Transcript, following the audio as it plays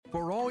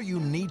all you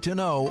need to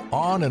know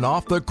on and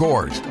off the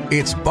court.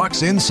 It's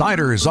Bucks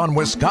Insiders on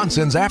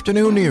Wisconsin's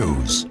Afternoon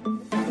News.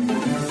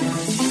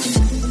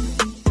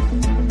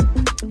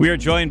 We are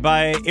joined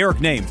by Eric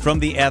Nehm from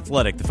The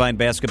Athletic, the fine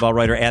basketball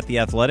writer at The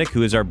Athletic,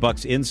 who is our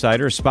Bucks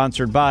Insider,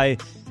 sponsored by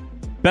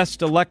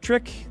Best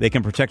Electric. They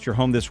can protect your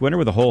home this winter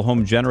with a whole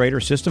home generator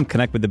system.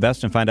 Connect with the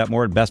best and find out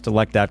more at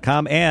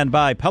bestelect.com. And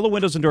by Pella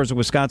Windows and Doors of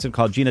Wisconsin.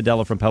 Call Gina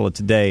Della from Pella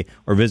today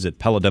or visit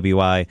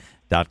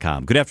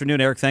PellaWI.com. Good afternoon,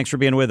 Eric. Thanks for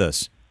being with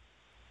us.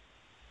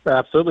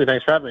 Absolutely.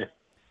 Thanks for having me.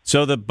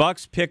 So the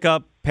Bucks pick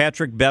up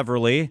Patrick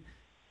Beverley,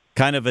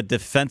 kind of a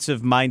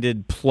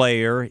defensive-minded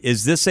player.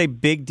 Is this a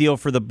big deal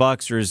for the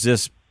Bucks, or is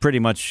this pretty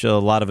much a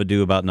lot of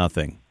ado about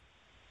nothing?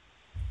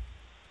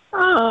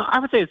 I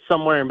would say it's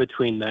somewhere in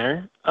between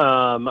there.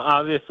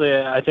 Obviously,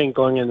 I think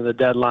going into the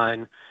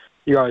deadline,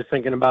 you're always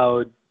thinking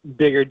about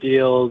bigger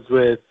deals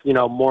with,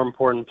 more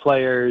important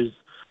players.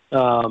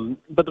 But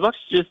the Bucks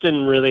just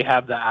didn't really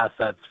have the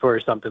assets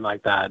for something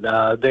like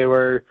that. They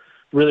were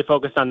really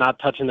focused on not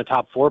touching the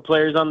top four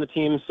players on the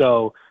team.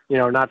 So,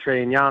 not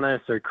trading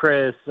Giannis or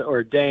Chris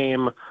or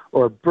Dame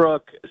or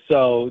Brooke.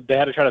 So they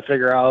had to try to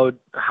figure out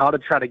how to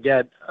try to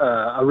get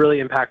a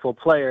really impactful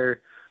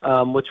player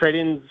with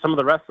trading some of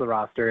the rest of the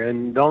roster.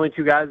 And the only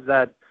two guys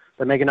that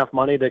make enough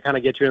money to kind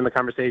of get you in the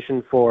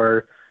conversation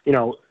for,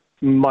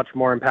 much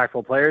more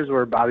impactful players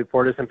were Bobby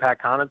Portis and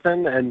Pat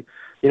Connaughton. And,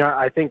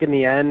 I think in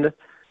the end,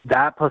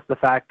 that plus the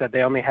fact that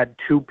they only had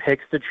 2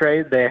 picks to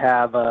trade, they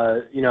have,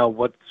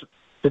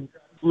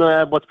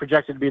 what's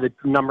projected to be the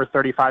number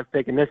 35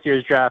 pick in this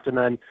year's draft, and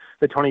then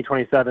the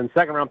 2027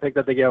 second-round pick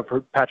that they gave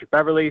for Patrick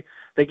Beverley.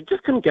 They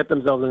just couldn't get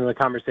themselves into the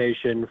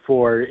conversation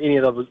for any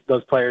of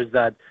those players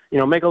that,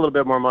 make a little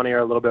bit more money or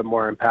a little bit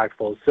more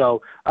impactful.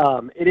 So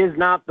it is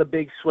not the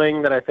big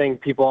swing that I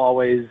think people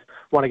always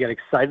want to get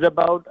excited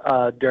about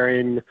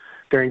during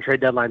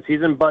trade deadline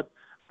season, but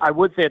I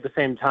would say at the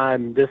same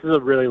time, this is a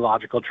really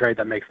logical trade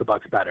that makes the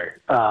Bucks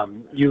better.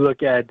 You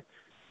look at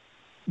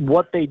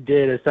what they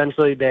did.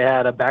 Essentially, they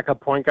had a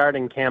backup point guard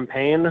in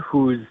campaign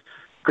whose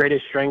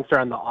greatest strengths are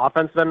on the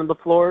offensive end of the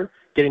floor,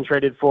 getting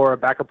traded for a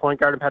backup point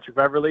guard in Patrick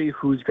Beverley,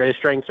 whose greatest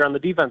strengths are on the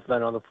defensive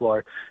end on the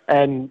floor.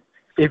 And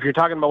if you're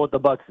talking about what the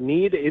Bucks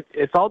need,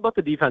 it's all about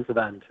the defensive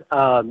end.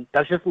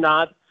 That's just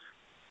not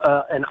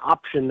an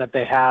option that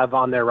they have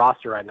on their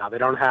roster right now. They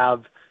don't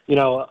have,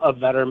 a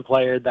veteran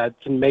player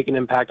that can make an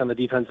impact on the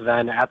defensive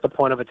end at the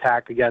point of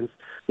attack against,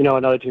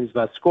 another team's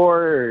best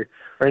scorer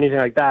or anything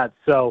like that.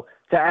 So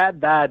to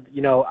add that,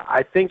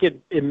 I think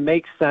it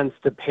makes sense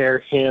to pair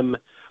him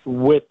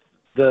with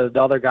the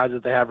other guys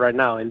that they have right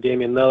now, and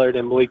Damian Lillard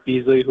and Malik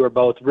Beasley, who are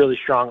both really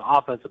strong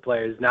offensive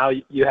players. Now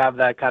you have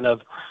that kind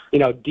of,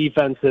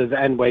 defensive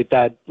end weight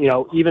that,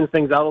 evens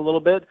things out a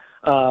little bit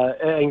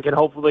and can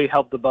hopefully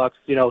help the Bucks,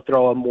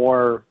 throw a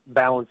more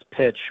balanced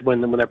pitch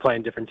when they're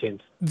playing different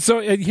teams.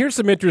 So here's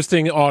some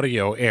interesting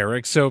audio,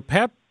 Eric. So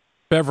Pat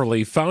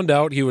Beverley found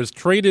out he was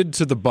traded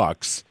to the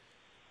Bucks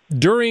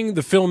during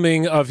the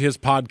filming of his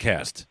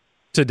podcast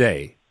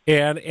today.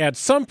 And at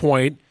some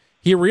point,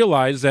 he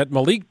realized that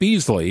Malik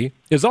Beasley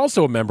is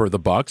also a member of the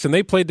Bucks, and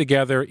they played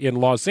together in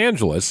Los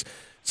Angeles.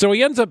 So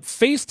he ends up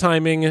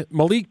FaceTiming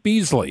Malik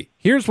Beasley.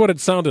 Here's what it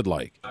sounded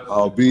like.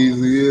 Oh,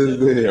 Beasley is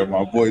there.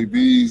 My boy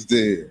Bees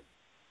there.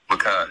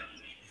 Okay.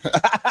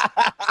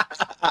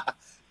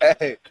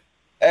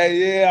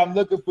 Hey, yeah, I'm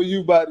looking for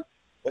you, buddy.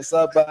 What's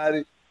up,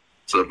 buddy?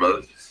 What's up,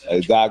 brother?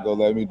 Hey, Doc, go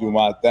let me do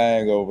my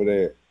thing over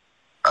there.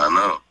 I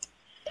know.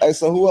 Hey,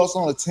 so who else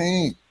on the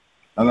team?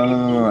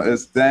 No.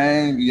 It's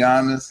Dame,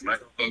 Giannis,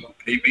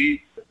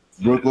 KB,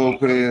 Brooke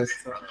Lopez,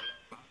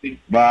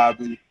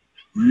 Bobby,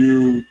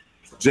 you,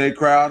 Jay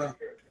Crowder.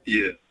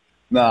 Yeah.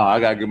 No, I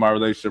got to get my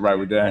relationship right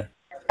with Dame.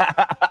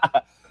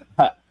 Got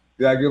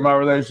to get my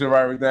relationship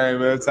right with Dame,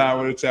 man.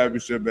 Time with a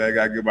championship, man.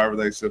 Got to get my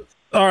relationship.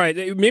 All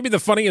right, maybe the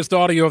funniest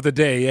audio of the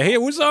day. Hey,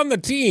 who's on the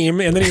team?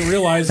 And then he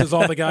realizes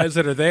all the guys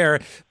that are there.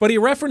 But he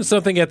referenced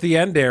something at the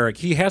end, Eric.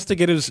 He has to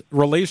get his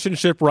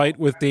relationship right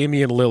with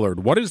Damian Lillard.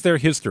 What is their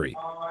history?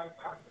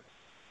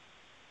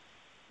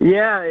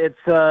 Yeah, it's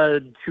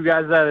 2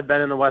 guys that have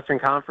been in the Western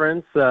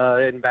Conference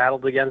and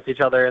battled against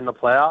each other in the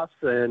playoffs.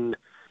 And,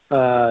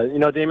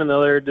 Damian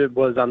Lillard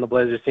was on the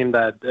Blazers team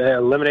that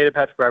eliminated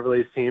Patrick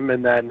Beverley's team.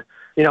 And then,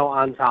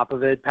 on top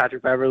of it,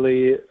 Patrick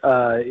Beverley,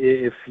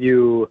 if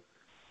you're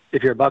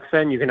a Bucks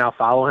fan, you can now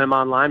follow him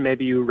online.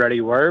 Maybe you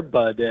already were,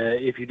 but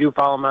if you do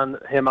follow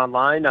him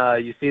online,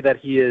 you see that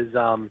he is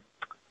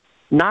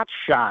not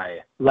shy,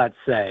 let's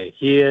say.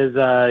 He's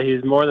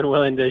more than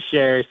willing to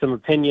share some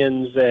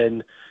opinions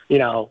and,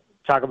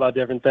 talk about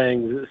different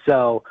things.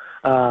 So,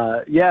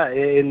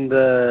 in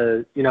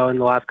the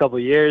last couple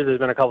of years, there's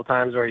been a couple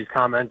times where he's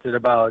commented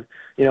about,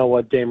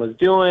 what Dame was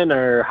doing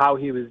or how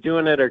he was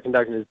doing it or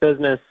conducting his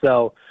business.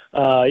 So,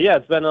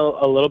 it's been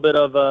a little bit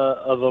of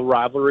a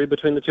rivalry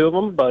between the two of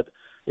them, but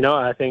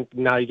I think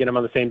now you get them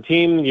on the same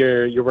team.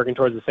 You're working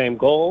towards the same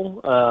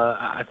goal.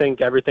 I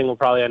think everything will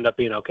probably end up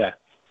being okay.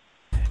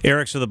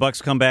 Eric, so the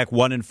Bucks come back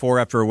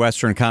 1-4 after a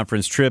Western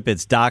Conference trip.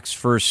 It's Doc's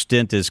first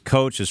stint as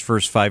coach, his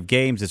first 5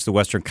 games. It's the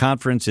Western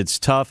Conference. It's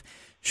tough.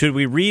 Should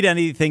we read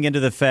anything into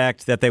the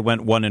fact that they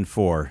went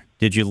 1-4?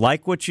 Did you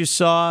like what you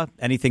saw?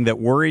 Anything that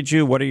worried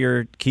you? What are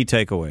your key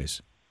takeaways?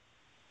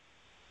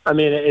 I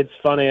mean, it's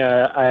funny.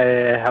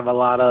 I have a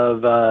lot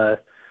of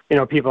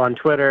people on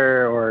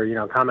Twitter or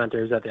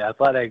commenters at the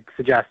Athletic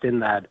suggesting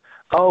that,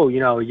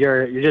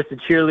 you're just a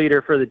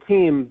cheerleader for the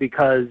team,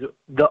 because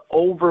the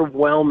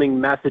overwhelming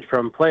message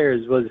from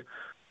players was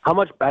how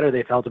much better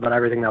they felt about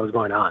everything that was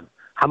going on,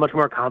 how much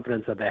more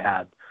confidence that they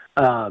had,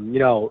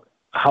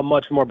 how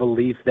much more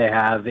belief they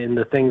have in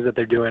the things that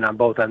they're doing on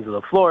both ends of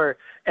the floor.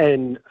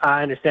 And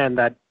I understand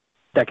that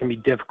can be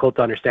difficult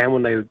to understand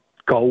when they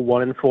go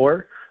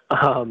 1-4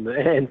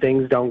 and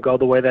things don't go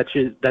the way that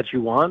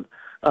you want.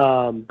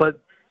 But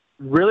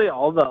really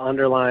all the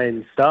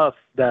underlying stuff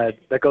that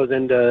goes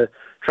into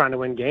trying to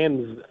win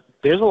games,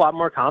 there's a lot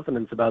more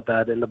confidence about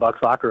that in the Bucks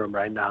locker room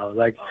right now.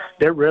 Like,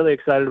 they're really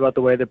excited about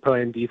the way they're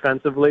playing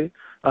defensively.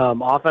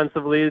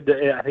 Offensively,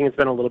 I think it's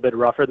been a little bit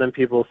rougher than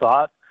people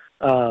thought.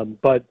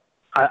 But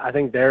I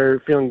think they're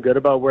feeling good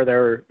about where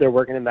they're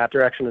working in that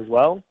direction as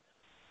well.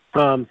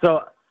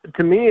 So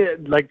to me,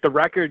 like, the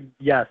record,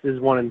 yes, is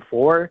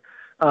 1-4.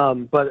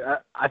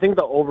 But I think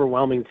the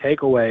overwhelming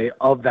takeaway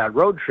of that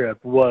road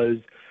trip was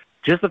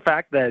just the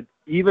fact that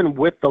even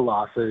with the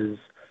losses,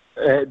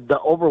 the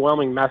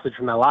overwhelming message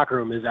from that locker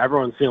room is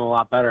everyone's feeling a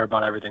lot better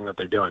about everything that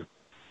they're doing.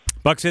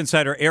 Bucks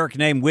insider Eric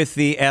Nehm with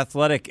The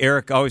Athletic.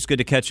 Eric, always good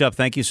to catch up.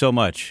 Thank you so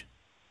much.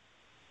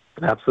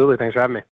 Absolutely. Thanks for having me.